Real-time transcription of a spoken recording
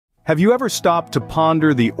Have you ever stopped to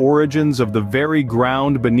ponder the origins of the very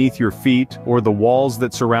ground beneath your feet or the walls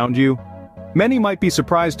that surround you? Many might be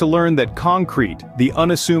surprised to learn that concrete, the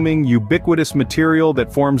unassuming, ubiquitous material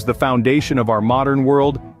that forms the foundation of our modern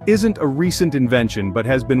world, isn't a recent invention but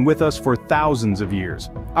has been with us for thousands of years.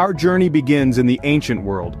 Our journey begins in the ancient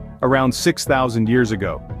world, around 6,000 years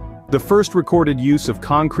ago. The first recorded use of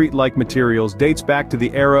concrete-like materials dates back to the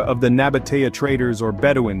era of the Nabatea traders or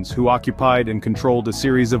Bedouins who occupied and controlled a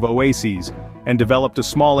series of oases and developed a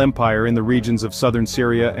small empire in the regions of southern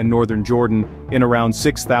Syria and northern Jordan in around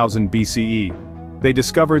 6000 BCE. They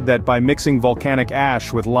discovered that by mixing volcanic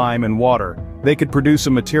ash with lime and water, they could produce a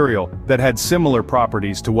material that had similar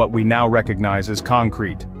properties to what we now recognize as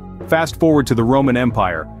concrete. Fast forward to the Roman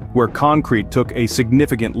Empire, where concrete took a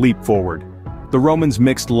significant leap forward. The Romans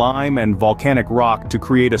mixed lime and volcanic rock to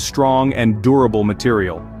create a strong and durable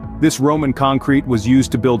material. This Roman concrete was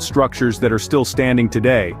used to build structures that are still standing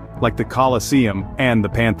today, like the Colosseum and the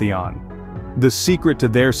Pantheon. The secret to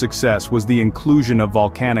their success was the inclusion of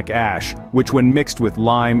volcanic ash, which when mixed with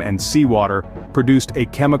lime and seawater, produced a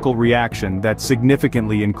chemical reaction that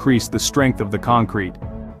significantly increased the strength of the concrete.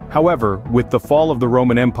 However, with the fall of the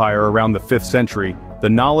Roman Empire around the 5th century, the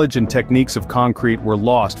knowledge and techniques of concrete were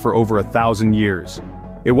lost for over 1,000 years.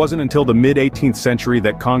 It wasn't until the mid-18th century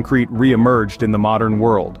that concrete re-emerged in the modern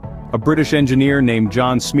world. A British engineer named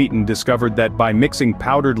John Smeaton discovered that by mixing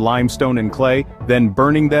powdered limestone and clay, then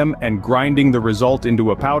burning them and grinding the result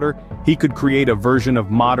into a powder, he could create a version of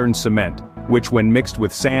modern cement, which when mixed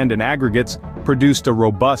with sand and aggregates, produced a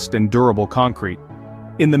robust and durable concrete.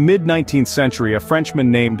 In the mid-19th century, a Frenchman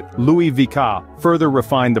named Louis Vicat further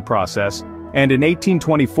refined the process, and in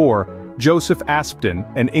 1824, Joseph Aspdin,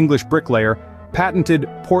 an English bricklayer, patented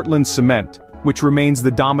Portland cement, which remains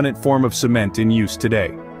the dominant form of cement in use today.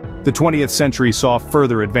 The 20th century saw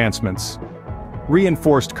further advancements.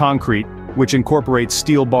 Reinforced concrete, which incorporates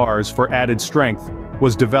steel bars for added strength,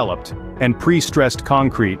 was developed, and pre-stressed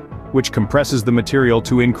concrete, which compresses the material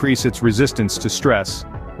to increase its resistance to stress,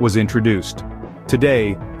 was introduced.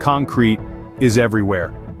 Today, concrete is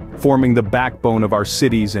everywhere, forming the backbone of our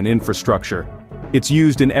cities and infrastructure. It's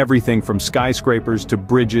used in everything from skyscrapers to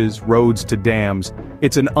bridges, roads to dams.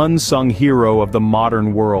 It's an unsung hero of the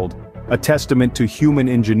modern world, a testament to human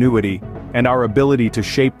ingenuity and our ability to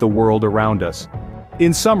shape the world around us.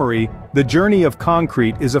 In summary, the journey of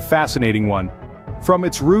concrete is a fascinating one. From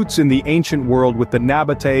its roots in the ancient world with the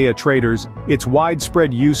Nabatea traders, its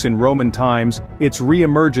widespread use in Roman times, its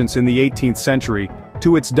re-emergence in the 18th century,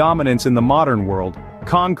 to its dominance in the modern world,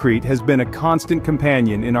 concrete has been a constant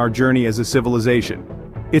companion in our journey as a civilization.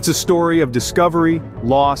 It's a story of discovery,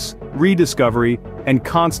 loss, rediscovery, and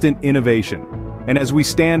constant innovation. And as we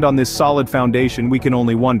stand on this solid foundation, we can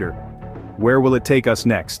only wonder, where will it take us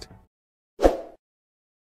next?